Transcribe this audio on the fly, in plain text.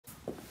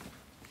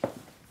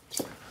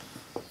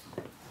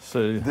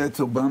So that's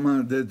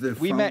Obama. That's the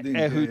We met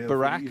Ehud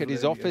Barak at his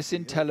Israel office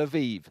in Tel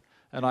Aviv,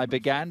 and I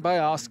began by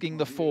asking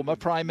the former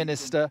Prime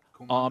Minister,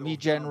 Army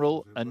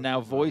General, and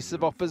now voice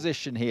of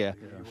opposition here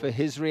for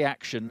his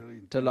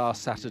reaction to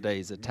last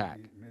Saturday's attack.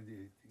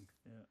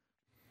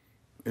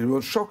 It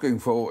was shocking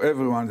for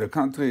everyone in the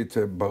country. It's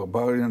a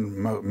barbarian,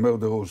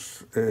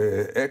 murderous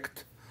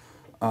act.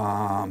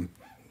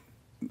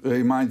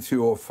 Reminds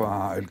you of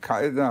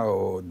Al-Qaeda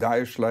or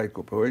Daesh-like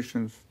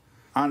operations.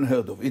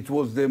 Unheard of. It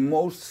was the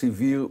most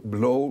severe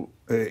blow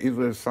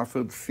Israel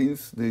suffered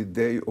since the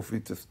day of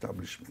its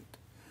establishment.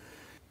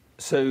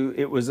 So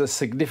it was a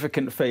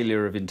significant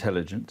failure of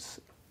intelligence,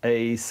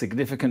 a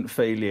significant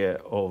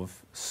failure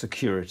of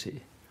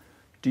security.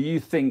 Do you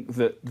think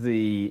that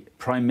the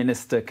Prime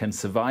Minister can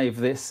survive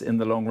this in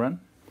the long run?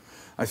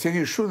 I think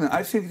he shouldn't.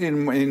 I think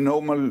in a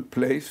normal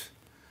place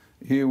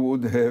he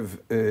would have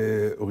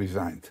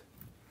resigned,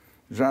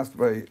 just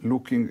by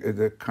looking at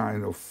the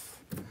kind of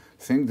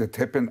thing that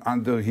happened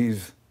under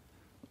his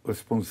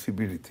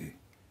responsibility,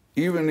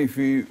 even if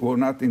he were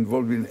not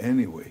involved in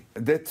any way.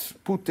 That's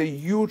put a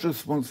huge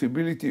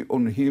responsibility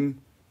on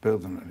him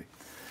personally.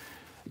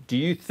 Do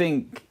you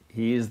think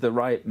he is the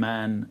right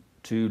man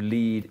to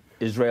lead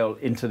Israel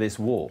into this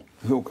war?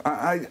 Look,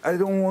 I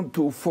don't want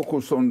to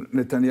focus on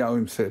Netanyahu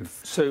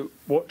himself. So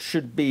what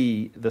should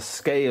be the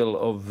scale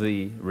of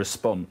the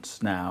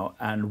response now,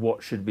 and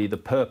what should be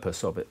the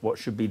purpose of it? What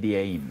should be the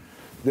aim?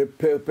 The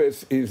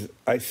purpose is,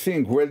 I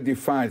think,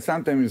 well-defined.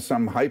 Sometimes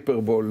some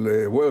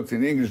hyperbole words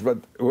in English, but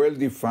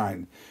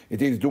well-defined.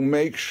 It is to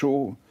make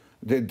sure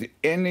that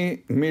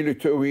any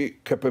military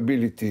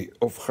capability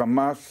of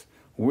Hamas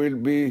will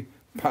be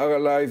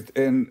paralyzed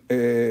and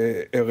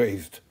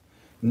erased.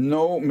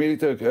 No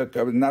military,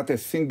 not a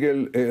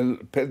single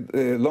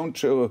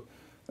launcher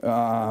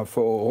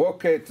for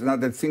rockets,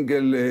 not a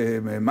single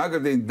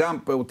magazine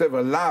dump, or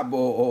whatever, lab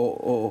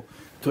or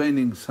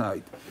training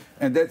site.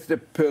 And that's the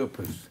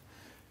purpose.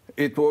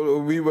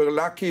 We were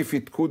lucky if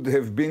it could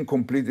have been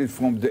completed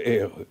from the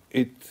air.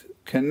 It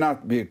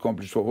cannot be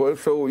accomplished from air,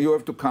 so you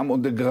have to come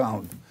on the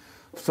ground.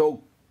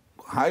 So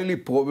highly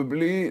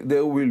probably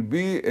there will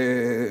be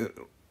a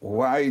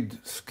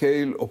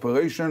wide-scale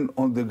operation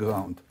on the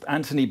ground.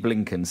 Antony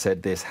Blinken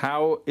said this: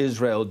 how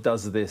Israel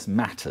does this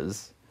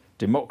matters.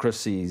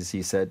 Democracies,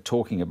 he said,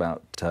 talking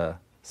about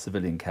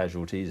civilian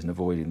casualties and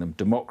avoiding them,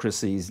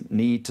 democracies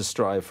need to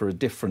strive for a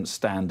different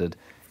standard,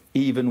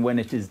 even when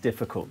it is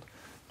difficult.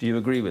 Do you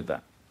agree with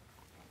that?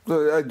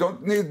 I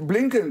don't need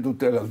Blinken to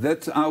tell us.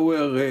 That's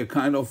our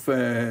kind of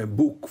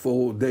book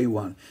for day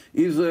one.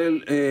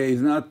 Israel is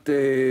not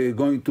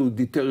going to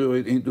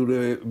deteriorate into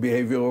the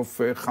behavior of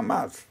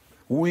Hamas.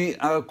 We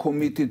are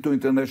committed to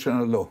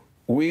international law.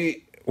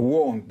 We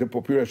warned the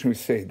population, we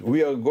said,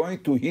 we are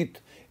going to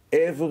hit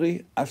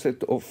every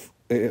asset of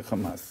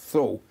Hamas.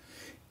 So,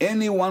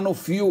 any one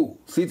of you,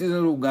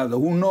 citizens of Gaza,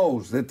 who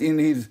knows that in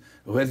his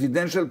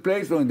residential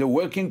place or in the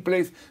working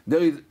place there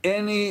is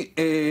any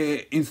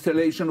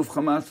installation of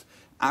Hamas,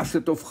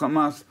 asset of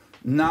Hamas,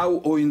 now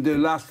or in the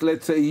last,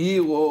 let's say,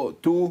 year or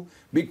two,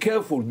 be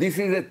careful. This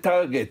is a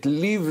target.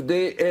 Leave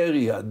the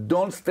area.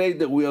 Don't stay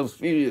there. We are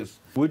serious.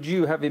 Would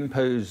you have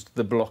imposed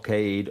the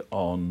blockade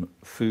on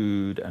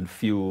food and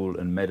fuel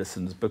and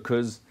medicines?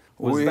 Because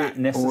was that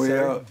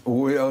necessary?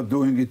 We are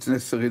doing it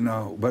necessary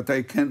now. But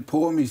I can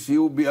promise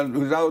you,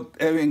 without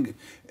having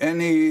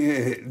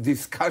any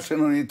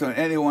discussion on it or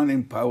anyone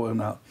in power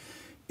now,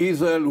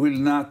 Israel will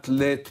not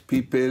let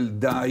people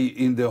die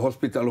in the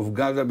hospital of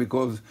Gaza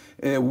because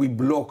we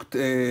blocked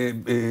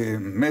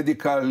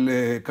medical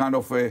kind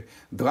of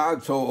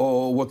drugs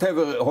or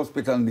whatever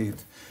hospital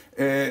needs.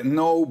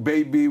 No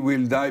baby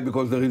will die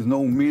because there is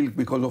no milk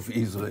because of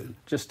Israel.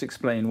 Just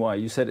explain why.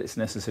 You said it's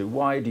necessary.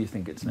 Why do you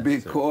think it's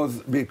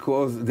necessary?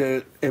 Because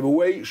a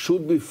way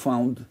should be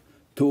found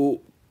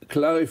to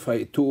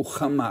clarify to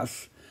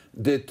Hamas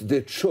that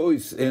the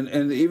choice,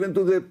 and even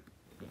to the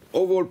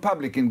overall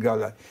public in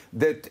Gaza,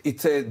 that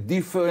it's a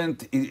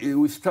different,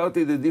 we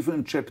started a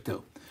different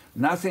chapter.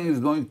 Nothing is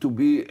going to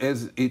be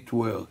as it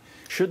were.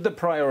 Should the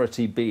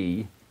priority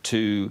be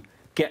to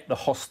get the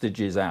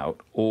hostages out,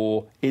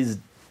 or is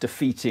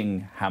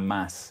defeating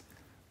Hamas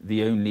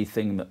the only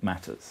thing that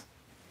matters?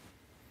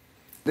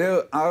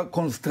 There are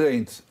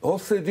constraints.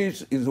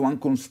 Hostages is one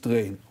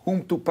constraint.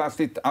 Whom to pass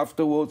it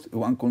afterwards is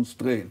one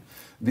constraint.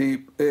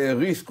 The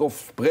risk of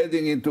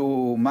spreading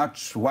into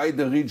much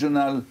wider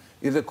regional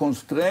is a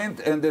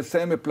constraint, and the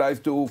same applies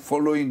to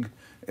following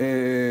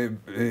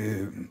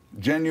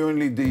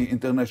genuinely the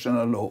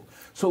international law.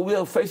 So we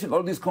are facing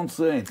all these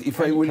constraints.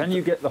 Can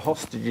you get the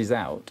hostages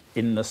out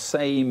in the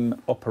same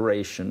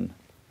operation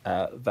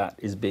that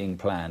is being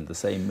planned, the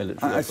same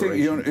military operation? I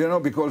think, you know,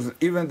 because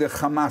even the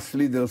Hamas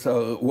leaders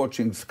are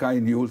watching Sky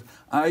News,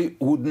 I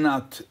would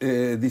not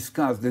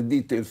discuss the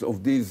details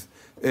of this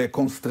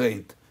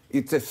constraint.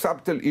 It's a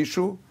subtle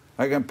issue.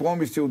 I can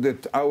promise you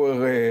that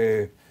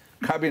our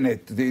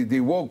cabinet, the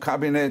war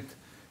cabinet,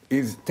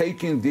 is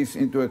taking this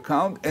into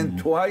account and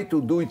try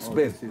to do its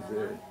best. At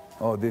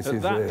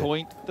that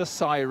point, the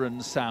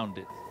sirens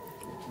sounded.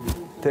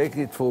 Take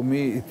it from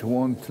me, it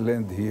won't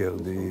land here,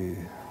 the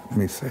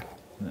missile.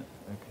 No.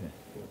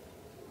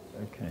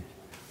 Okay.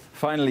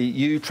 Finally,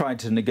 you tried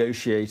to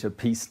negotiate a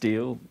peace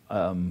deal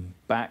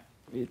back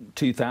in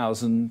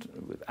 2000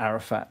 with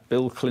Arafat,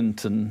 Bill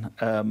Clinton.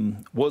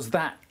 Was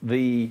that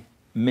the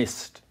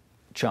missed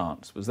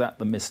chance? Was that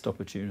the missed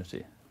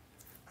opportunity?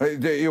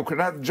 You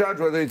cannot judge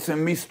whether it's a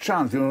missed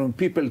chance. You know,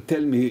 people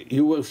tell me,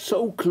 you were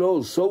so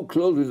close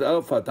with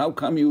Arafat, how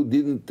come you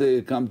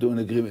didn't come to an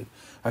agreement?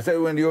 I said,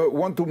 when you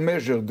want to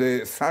measure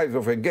the size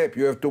of a gap,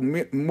 you have to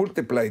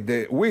multiply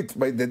the width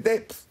by the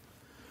depth.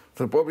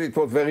 So probably it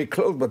was very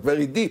close, but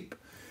very deep.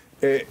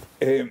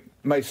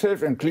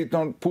 Myself and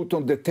Clinton put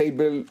on the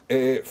table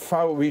a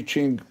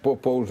far-reaching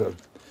proposal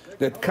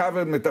that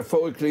covered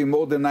metaphorically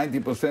more than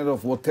 90%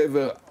 of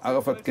whatever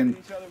Arafat can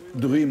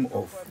dream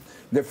of.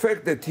 The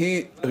fact that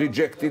he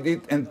rejected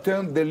it and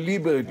turned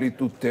deliberately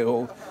to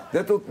terror,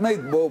 that what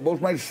made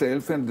both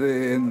myself and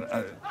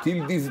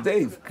till these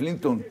days,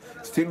 Clinton,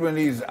 still when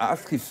he's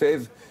asked, he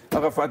says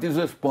Arafat is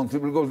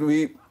responsible because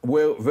we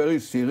were very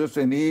serious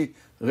and he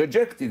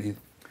rejected it.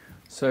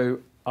 So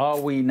are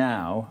we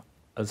now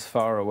as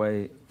far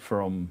away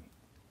from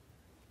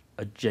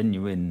a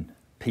genuine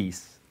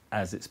peace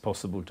as it's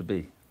possible to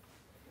be?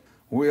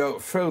 We are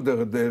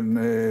further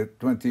than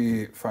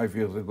 25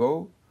 years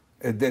ago.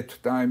 At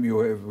that time,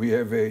 we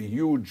have a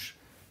huge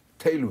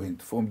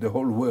tailwind from the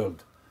whole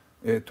world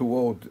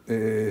toward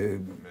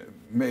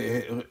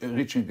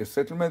reaching a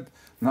settlement.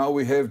 Now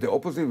we have the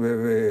opposite. We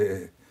have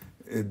a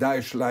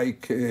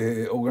Daesh-like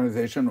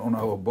organization on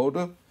our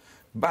border.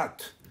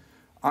 But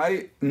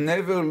I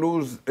never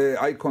lose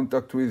eye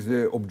contact with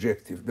the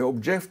objective. The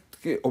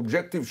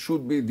objective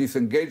should be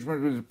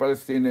disengagement with the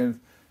Palestinians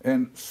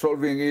and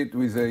solving it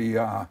with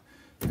a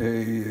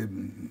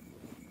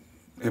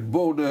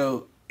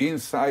border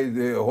inside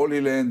the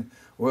Holy Land,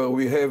 where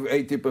we have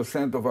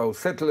 80% of our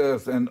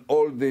settlers and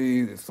all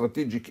the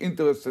strategic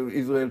interests of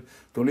Israel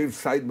to live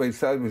side by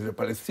side with the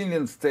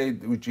Palestinian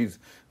state, which is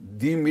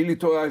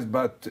demilitarized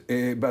but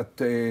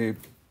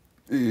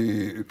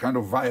kind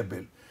of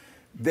viable.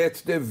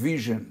 That's the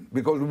vision,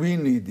 because we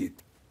need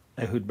it.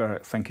 Ehud,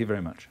 Barak, thank you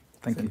very much.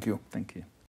 Thank you. Thank you.